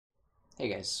Hey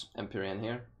guys, Empyrean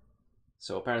here.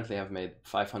 So apparently I've made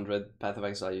 500 Path of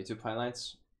Exile YouTube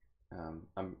highlights.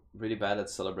 I'm really bad at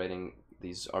celebrating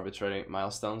these arbitrary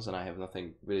milestones and I have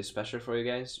nothing really special for you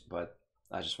guys, but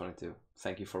I just wanted to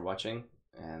thank you for watching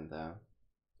and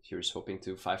here's hoping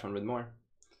to 500 more.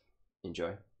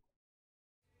 Enjoy.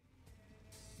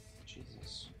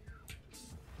 Jesus.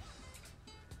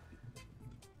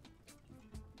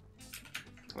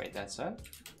 Wait, that's it?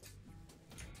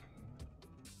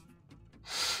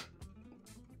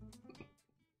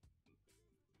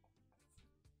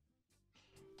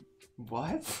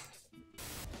 What?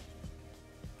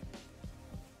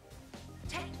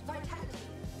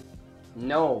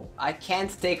 No, I can't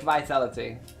take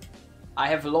Vitality. I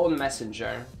have Lone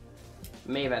Messenger.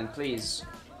 Maven, please.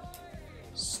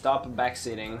 Stop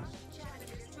backseating.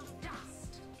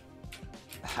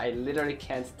 I literally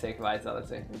can't take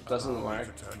Vitality. It doesn't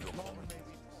work.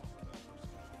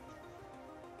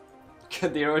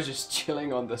 Kadiro just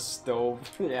chilling on the stove.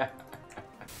 Yeah.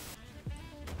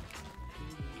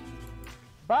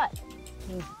 But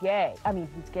he's gay. I mean,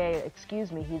 he's gay,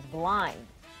 excuse me, he's blind.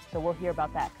 So we'll hear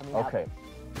about that coming up. Okay.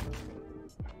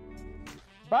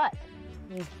 But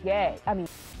he's gay. I mean...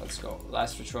 Let's go.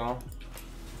 Last ritual.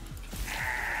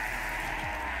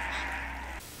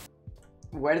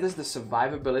 Where does the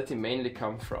survivability mainly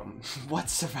come from? What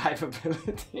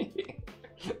survivability?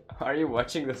 Are you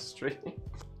watching the stream?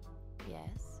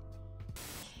 Yes.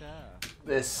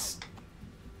 This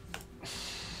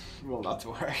will not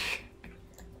work.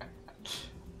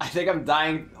 I think I'm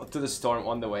dying to the storm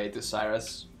on the way to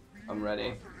Cyrus. I'm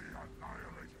ready.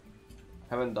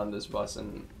 Haven't done this boss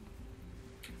in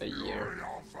a year.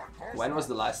 When was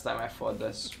the last time I fought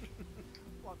this?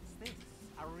 What's this?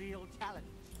 A real challenge.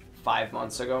 5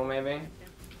 months ago, maybe?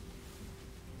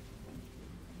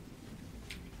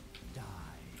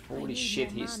 Holy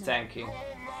shit, he's tanky.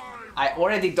 I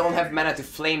already don't have mana to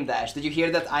flame dash. Did you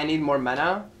hear that? I need more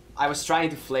mana? I was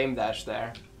trying to flame dash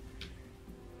there.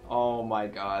 Oh my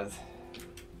god.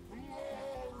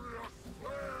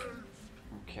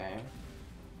 Okay.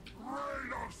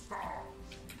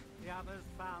 The others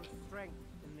found strength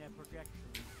in their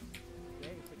projections. They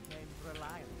became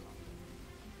reliant on it.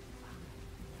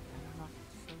 They're not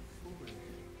so foolish.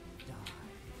 Die.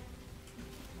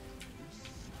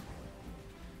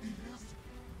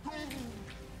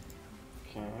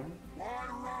 Okay. Why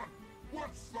run?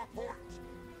 What's the point?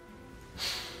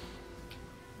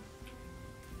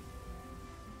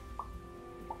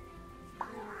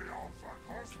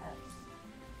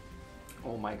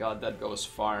 Oh my god, that goes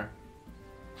far.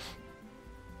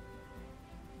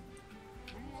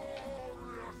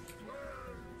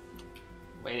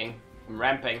 Waiting. I'm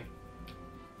ramping.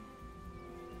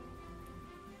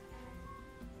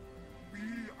 Be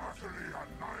utterly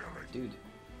annihilated. Dude.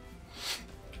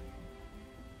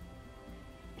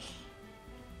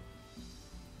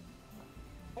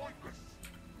 Pointless.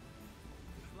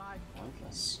 This life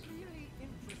Pointless. is really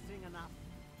interesting enough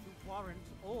to warrant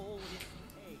all this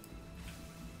pain.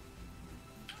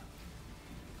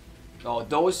 Oh,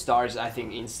 those stars I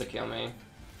think insta-kill me.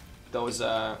 Those,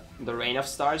 the Rain of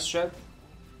Stars shit.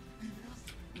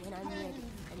 When I'm ready.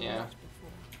 Yeah.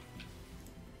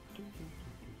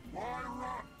 Why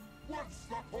run? What's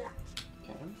the point?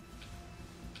 Okay.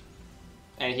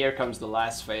 And here comes the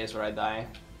last phase where I die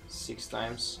 6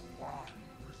 times Why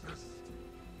resist?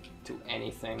 to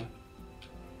anything.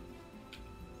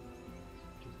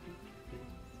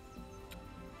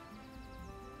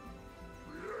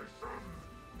 Creation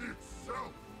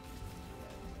itself.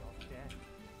 Of death,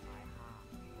 my heart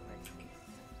races.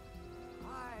 I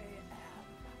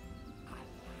am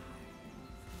alive.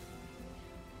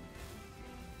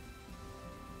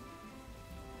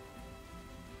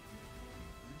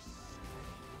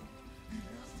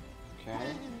 Okay.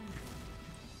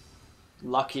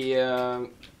 Lucky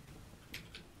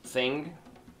thing.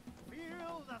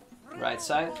 Feel the thrill Right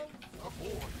side.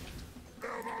 Avoid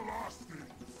everlasting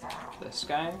fire. This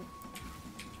guy.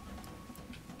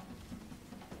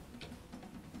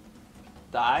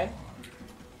 Die.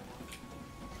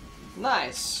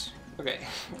 Nice. Okay.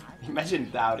 Imagine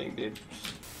doubting, dude. The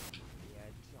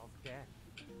edge of death,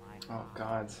 my Oh heart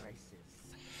god. races.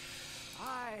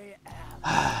 I am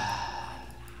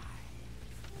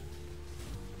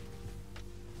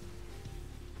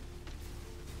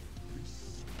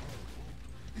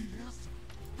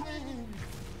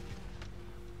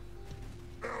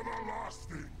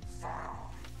Everlasting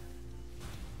fire.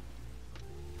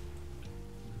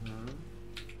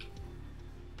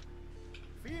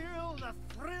 feel the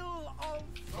thrill of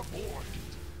Avoid.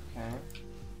 Okay.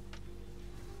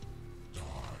 Die.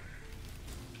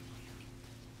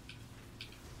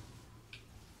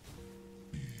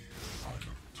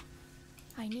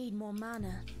 I need more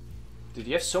mana. Dude,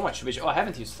 you have so much which. Oh, I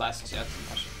haven't used flasks yet.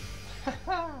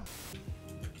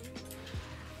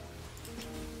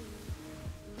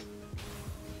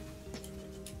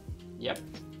 Yep.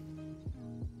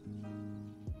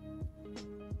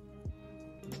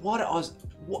 What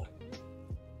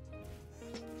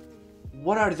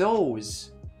are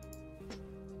those?